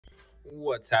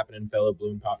What's happening, fellow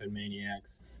balloon poppin'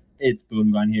 maniacs? It's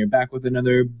Boomgun here, back with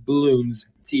another Bloons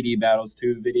TD Battles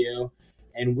 2 video,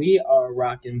 and we are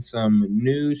rocking some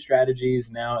new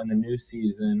strategies now in the new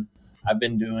season. I've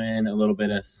been doing a little bit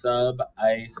of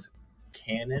sub-ice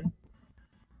cannon,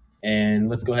 and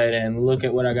let's go ahead and look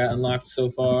at what I got unlocked so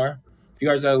far. If you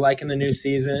guys are liking the new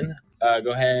season,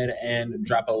 go ahead and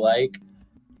drop a like,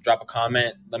 drop a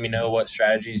comment, let me know what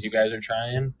strategies you guys are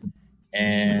trying,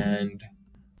 and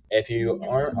if you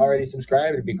aren't already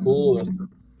subscribed, it'd be cool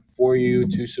for you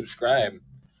to subscribe.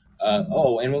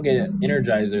 And we'll get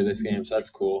Energizer this game, so that's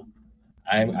cool.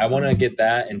 I want to get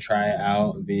that and try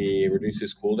out the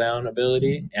reduces cooldown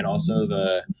ability and also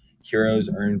the heroes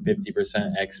earn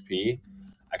 50% XP.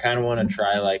 I kind of want to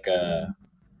try like a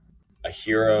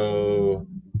hero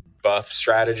buff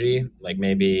strategy, like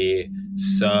maybe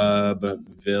sub,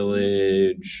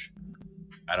 village,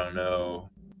 I don't know,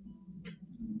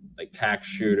 like tack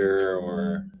shooter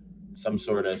or some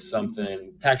sort of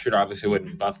something. Tack shooter obviously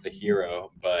wouldn't buff the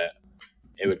hero, but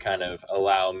it would kind of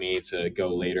allow me to go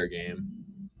later game.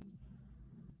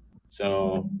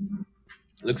 So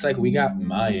looks like we got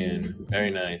Mayan. Very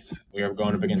nice. We are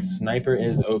going up against Sniper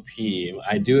is OP.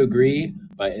 I do agree,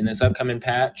 but in this upcoming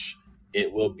patch,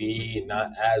 it will be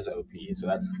not as OP. So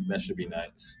that should be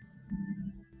nice.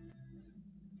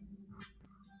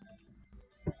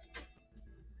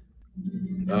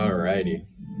 Alrighty.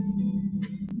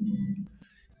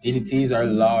 DDTs are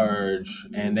large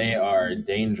and they are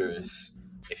dangerous.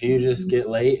 If you just get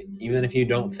late, even if you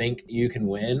don't think you can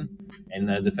win, and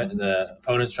the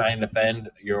opponent's trying to defend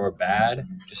your bad,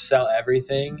 just sell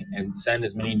everything and send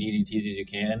as many DDTs as you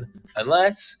can,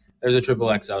 unless there's a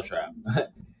triple XL trap.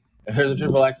 If there's a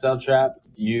triple XL trap,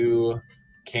 you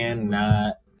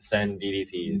cannot send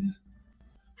DDTs.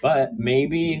 But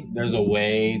maybe there's a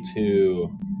way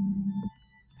to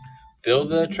fill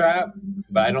the trap,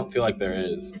 but I don't feel like there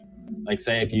is. Like,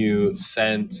 say if you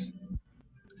sent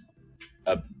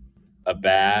a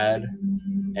bad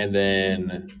and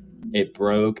then it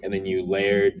broke and then you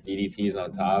layered DDTs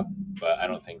on top, but I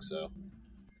don't think so.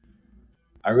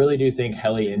 I really do think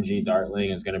Heli NG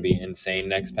Dartling is going to be insane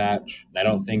next patch. I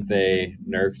don't think they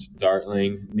nerfed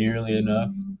Dartling nearly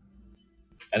enough.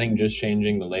 I think just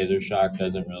changing the laser shock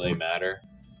doesn't really matter.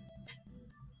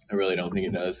 I really don't think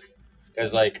it does.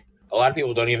 Because, like, a lot of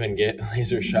people don't even get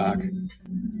laser shock.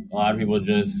 A lot of people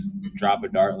just drop a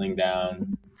Dartling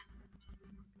down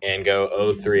and go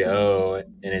 0-3-0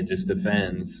 and it just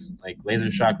defends. Like laser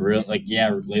shock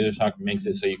laser shock makes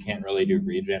it so you can't really do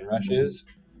regen rushes.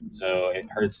 So it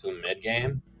hurts the mid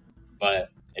game. But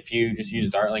if you just use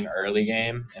Dartling early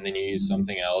game and then you use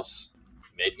something else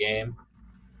mid game,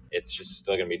 it's just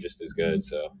still gonna be just as good.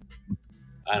 So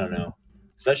I don't know.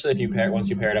 Especially if you once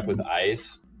you pair it up with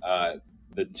ice,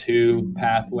 the 2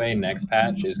 pathway next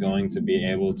patch is going to be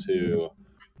able to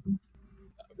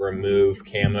remove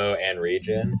camo and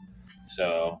regen,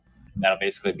 so that'll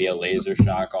basically be a laser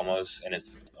shock almost in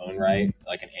its own right,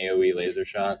 like an AoE laser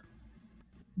shock,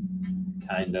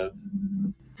 kind of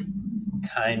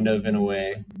in a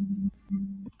way.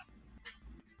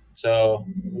 So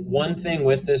one thing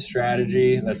with this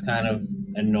strategy that's kind of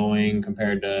annoying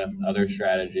compared to other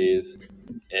strategies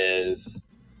is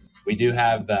we do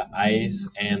have the ice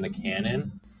and the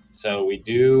cannon. So we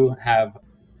do have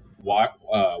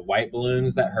white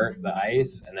balloons that hurt the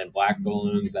ice, and then black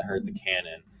balloons that hurt the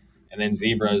cannon, and then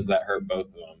zebras that hurt both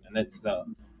of them. And that's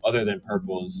other than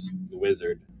purple's the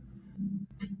wizard.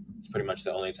 It's pretty much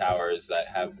the only towers that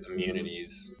have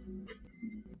immunities.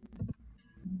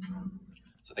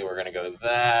 So I think we're gonna go with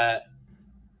that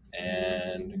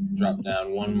and drop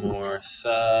down one more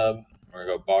sub. We're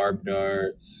gonna go barb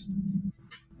darts.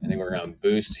 I think we're gonna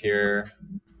boost here.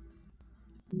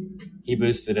 He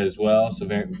boosted as well, so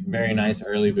very, very nice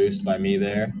early boost by me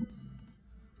there.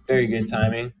 Very good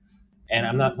timing. And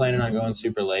I'm not planning on going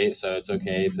super late, so it's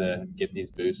okay to get these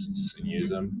boosts and use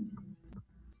them.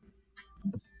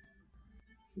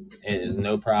 It is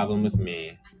no problem with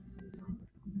me.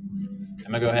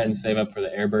 I'm going to go ahead and save up for the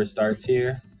airburst darts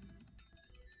here.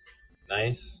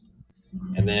 Nice.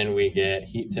 And then we get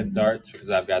heat tip darts because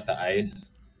I've got the ice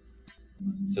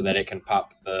so that it can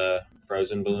pop the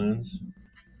frozen balloons.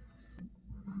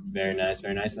 Very nice,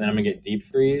 very nice. And then I'm going to get deep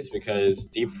freeze because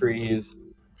deep freeze,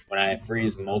 when I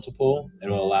freeze multiple,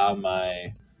 it'll allow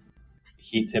my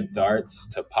heat tip darts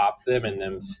to pop them and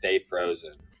then stay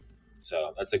frozen.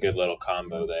 So that's a good little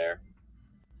combo there.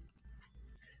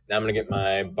 Now I'm going to get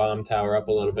my bomb tower up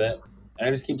a little bit. And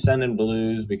I just keep sending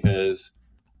blues because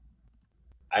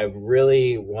I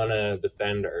really want to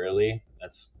defend early.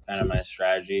 That's kind of my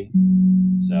strategy.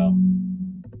 So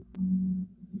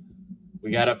We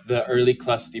got up the early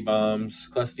Clusty bombs,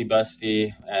 Clusty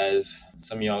Busty, as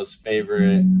some of y'all's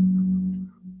favorite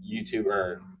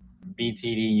YouTuber,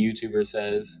 BTD YouTuber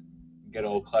says. Good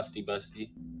old Clusty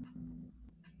Busty.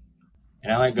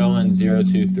 And I like going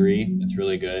 0-2-3. It's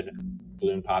really good.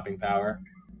 Balloon popping power.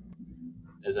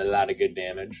 There's a lot of good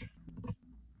damage.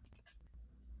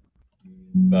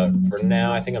 But for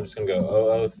now, I think I'm just going to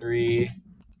go 0-0-3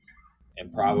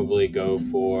 and probably go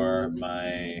for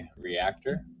my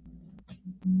reactor.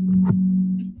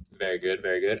 Very good,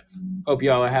 very good. Hope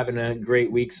y'all are having a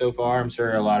great week so far. I'm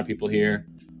sure a lot of people here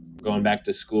are going back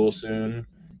to school soon,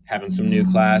 having some new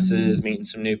classes, meeting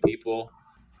some new people.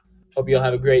 Hope y'all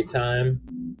have a great time.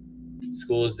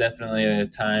 School is definitely a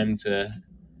time to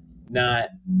not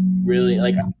really,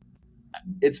 like,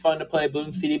 it's fun to play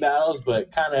Bloons TD Battles,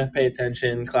 but kind of pay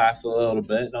attention in class a little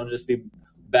bit. Don't just be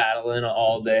battling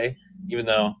all day, even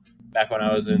though back when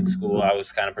I was in school, I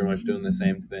was kind of pretty much doing the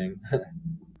same thing.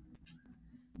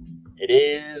 It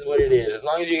is what it is. As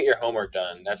long as you get your homework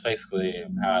done, that's basically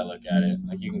how I look at it.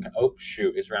 Like, you can, oh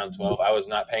shoot, it's round 12. I was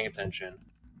not paying attention.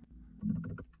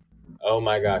 Oh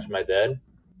my gosh, am I dead?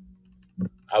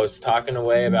 I was talking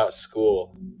away about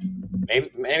school.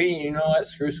 Maybe you know what?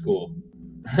 Screw school.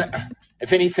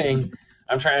 If anything,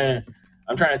 I'm trying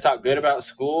to talk good about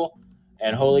school,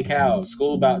 and holy cow,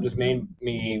 school about just made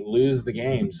me lose the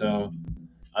game. So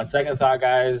on second thought,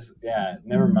 guys, yeah,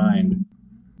 never mind.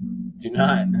 Do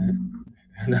not.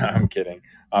 No, I'm kidding.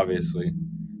 Obviously.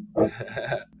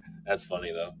 That's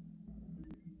funny though.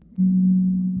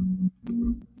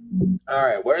 All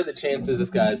right, what are the chances this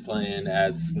guy's playing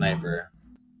as sniper?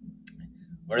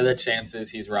 What are the chances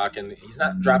he's rocking? He's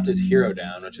not dropped his hero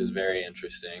down, which is very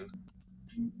interesting.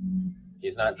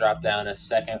 He's not dropped down a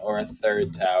second or a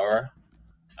third tower.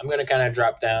 I'm going to kind of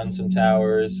drop down some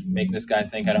towers, make this guy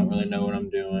think I don't really know what I'm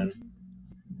doing.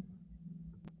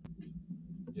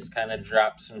 Just kind of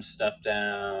drop some stuff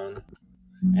down.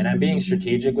 And I'm being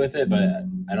strategic with it, but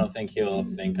I don't think he'll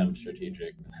think I'm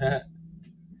strategic.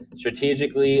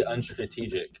 Strategically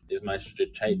unstrategic is my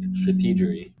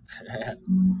strategery.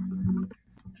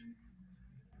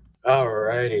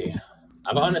 Alrighty.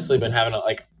 I've honestly been having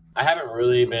I haven't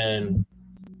really been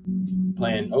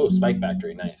playing. Oh, Spike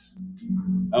Factory, nice.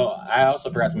 Oh, I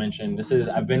also forgot to mention,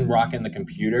 I've been rocking the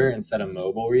computer instead of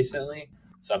mobile recently,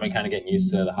 so I've been kind of getting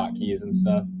used to the hotkeys and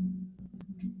stuff.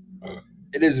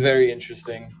 It is very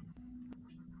interesting.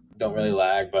 Don't really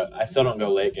lag, but I still don't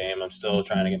go late game. I'm still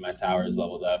trying to get my towers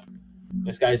leveled up.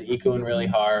 This guy's ecoing really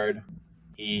hard.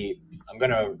 I'm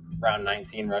going to round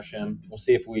 19 rush him. We'll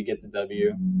see if we get the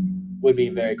W. Would be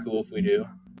very cool if we do.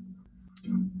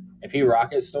 If he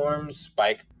rocket storms,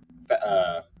 spike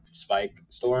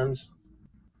storms,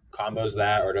 combos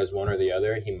that or does one or the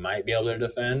other, he might be able to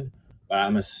defend. But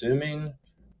I'm assuming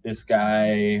this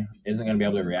guy isn't going to be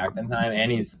able to react in time,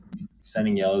 and he's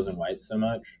sending yellows and whites so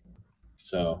much.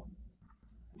 So,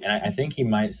 and I think he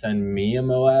might send me a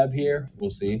Moab here.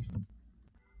 We'll see.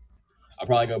 I'll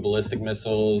probably go ballistic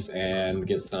missiles and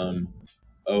get some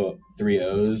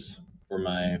 3-0s for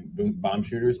my bomb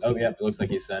shooters. Oh, yeah, it looks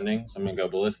like he's sending. So I'm going to go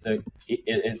ballistic.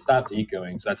 It stopped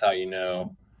ecoing, so that's how you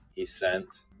know he's sent.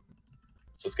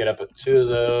 So let's get up 2 of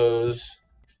those.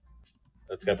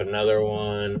 Let's get up another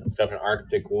one. Let's get up an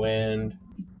Arctic Wind.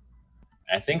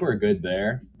 I think we're good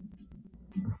there.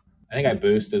 I think I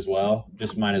boost as well.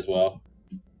 Just might as well.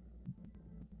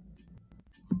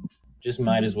 Just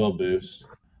might as well boost.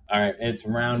 All right, it's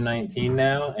round 19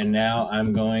 now, and now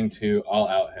I'm going to all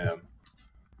out him.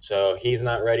 So he's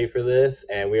not ready for this,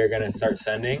 and we are going to start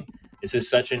sending. This is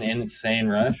such an insane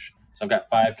rush. So I've got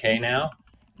 5K now.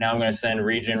 Now I'm going to send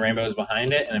Region Rainbows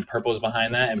behind it, and then Purple's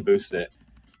behind that, and boost it.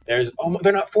 Oh,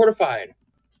 they're not fortified.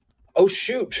 Oh,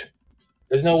 shoot.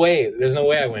 There's no way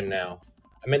I win now.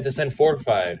 I meant to send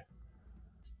fortified.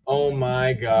 Oh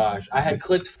my gosh. I had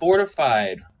clicked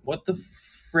fortified. What the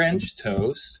French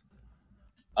toast?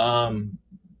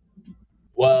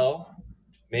 Well,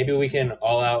 maybe we can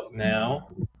all out now.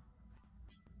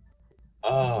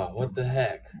 Oh, what the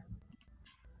heck?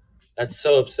 That's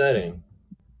so upsetting.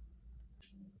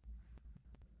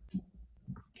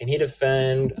 Can he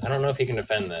defend? I don't know if he can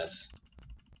defend this.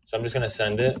 So I'm just going to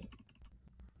send it.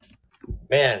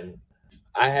 Man,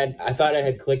 I thought I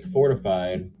had clicked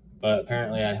fortified, but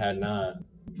apparently I had not.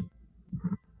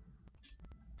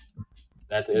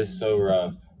 That is so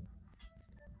rough.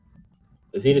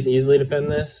 Does he just easily defend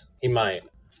this? He might.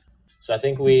 So I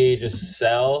think we just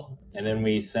sell, and then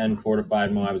we send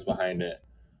fortified Moabs behind it.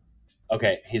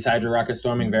 Okay, he's Hydro Rocket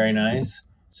Storming, very nice.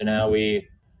 So now we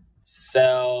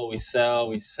sell,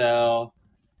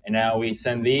 and now we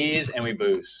send these, and we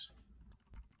boost.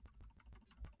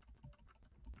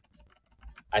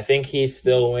 I think he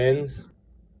still wins.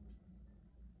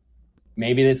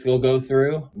 Maybe this will go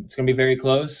through. It's going to be very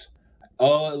close.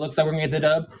 Oh, it looks like we're going to get the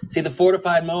dub. See, the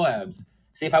fortified Moabs.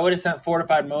 See, if I would have sent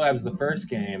fortified Moabs the first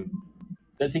game,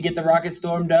 does he get the Rocket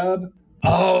Storm dub?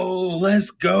 Oh,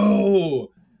 let's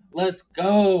go. Let's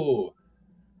go.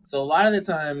 So a lot of the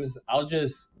times, I'll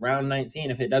just, round 19,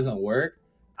 if it doesn't work,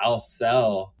 I'll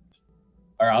sell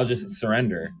or I'll just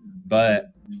surrender.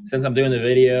 But since I'm doing the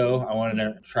video, I wanted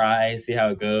to try, see how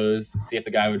it goes, see if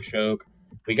the guy would choke.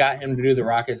 We got him to do the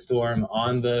Rocket Storm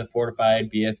on the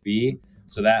fortified BFB,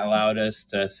 so that allowed us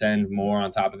to send more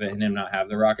on top of it and him not have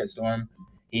the Rocket Storm.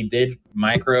 He did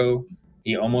micro.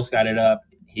 He almost got it up.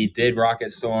 He did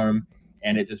Rocket Storm,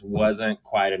 and it just wasn't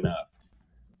quite enough.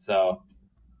 So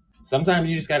sometimes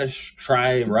you just got to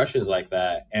try rushes like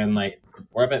that. And, like,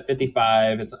 we're up at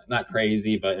 55. It's not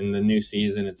crazy, but in the new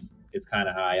season, it's kind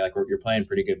of high. Like, you're playing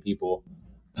pretty good people.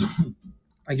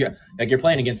 You're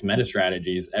playing against meta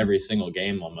strategies every single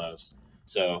game almost.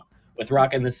 So with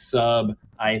rocking this sub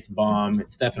ice bomb,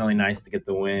 it's definitely nice to get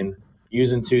the win.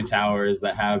 Using 2 towers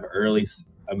that have early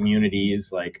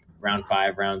immunities like round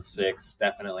 5, round 6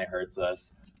 definitely hurts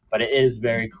us. But it is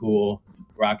very cool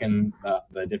rocking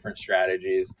the different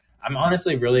strategies. I'm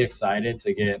honestly really excited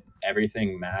to get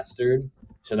everything mastered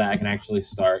so that I can actually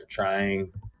start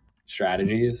trying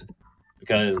strategies,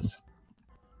 because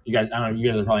you guys, I don't know, you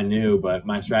guys are probably new, but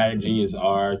my strategies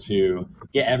are to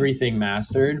get everything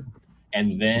mastered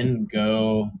and then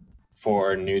go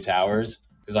for new towers.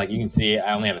 Because, like, you can see,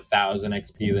 I only have 1,000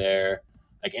 XP there.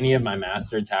 Like, any of my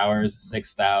mastered towers,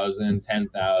 6,000,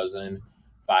 10,000,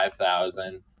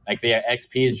 5,000. Like, the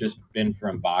XP has just been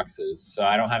from boxes. So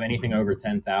I don't have anything over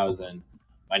 10,000.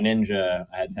 My ninja,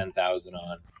 I had 10,000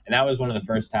 on. And that was one of the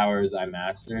first towers I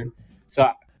mastered. So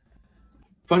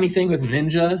funny thing with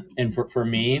ninja, and for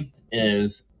me,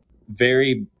 is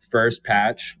very first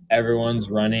patch, everyone's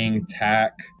running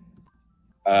tac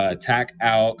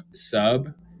alc sub,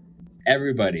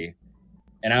 everybody.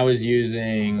 And I was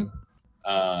using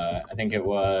I think it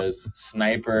was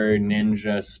sniper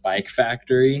ninja spike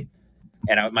factory,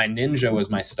 and my ninja was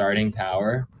my starting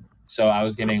tower, so I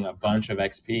was getting a bunch of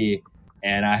XP,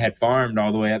 and I had farmed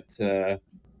all the way up to,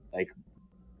 like,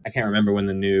 I can't remember when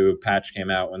the new patch came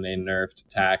out, when they nerfed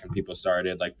tac and people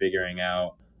started, like, figuring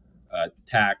out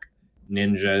tac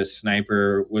ninja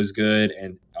sniper was good,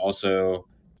 and also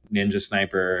ninja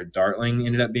sniper dartling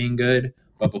ended up being good.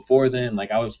 But before then,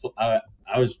 like, I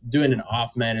was doing an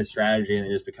off meta strategy, and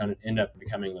it just ended up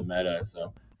becoming the meta.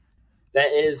 So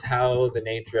that is how the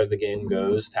nature of the game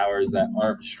goes. Towers that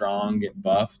aren't strong get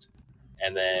buffed,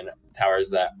 and then towers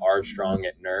that are strong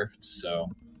get nerfed. So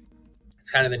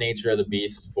it's kind of the nature of the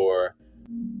beast for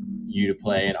you to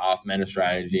play an off meta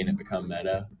strategy and it become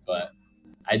meta. But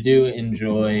I do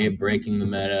enjoy breaking the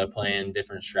meta, playing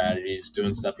different strategies,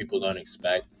 doing stuff people don't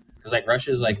expect. Because, like,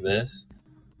 rushes like this,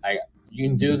 you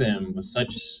can do them with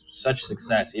such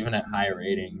success, even at high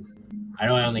ratings. I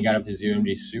know I only got up to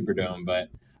ZOMG Superdome, but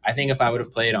I think if I would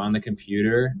have played on the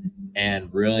computer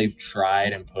and really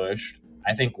tried and pushed,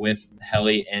 I think with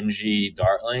Heli NG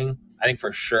Dartling, I think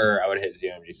for sure I would have hit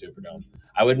ZOMG Superdome.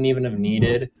 I wouldn't even have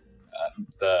needed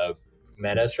the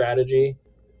meta strategy.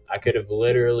 I could have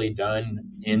literally done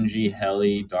NG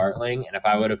Heli Dartling, and if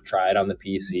I would have tried on the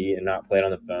PC and not played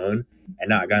on the phone and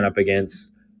not gone up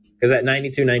against, because at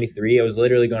 92, 93, I was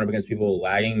literally going up against people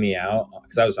lagging me out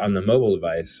because I was on the mobile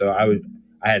device. So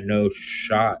I had no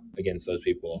shot against those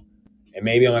people. And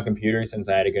maybe on my computer, since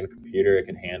I had a good computer, it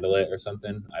could handle it or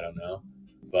something. I don't know.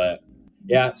 But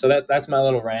yeah, so that's my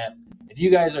little rant. If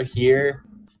you guys are here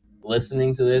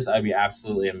listening to this, I'd be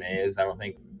absolutely amazed. I don't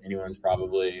think anyone's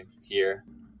probably here,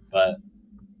 but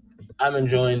I'm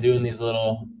enjoying doing these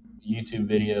little YouTube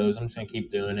videos. I'm just going to keep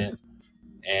doing it.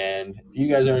 And if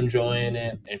you guys are enjoying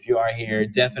it, and if you are here,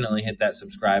 definitely hit that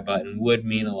subscribe button. Would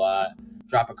mean a lot.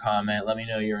 Drop a comment. Let me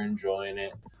know you're enjoying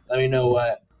it. Let me know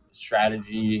what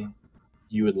strategy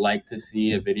you would like to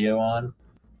see a video on.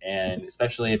 And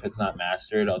especially if it's not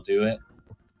mastered, I'll do it.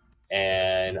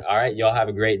 And all right, y'all have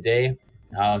a great day.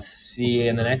 I'll see you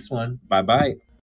in the next one. Bye-bye.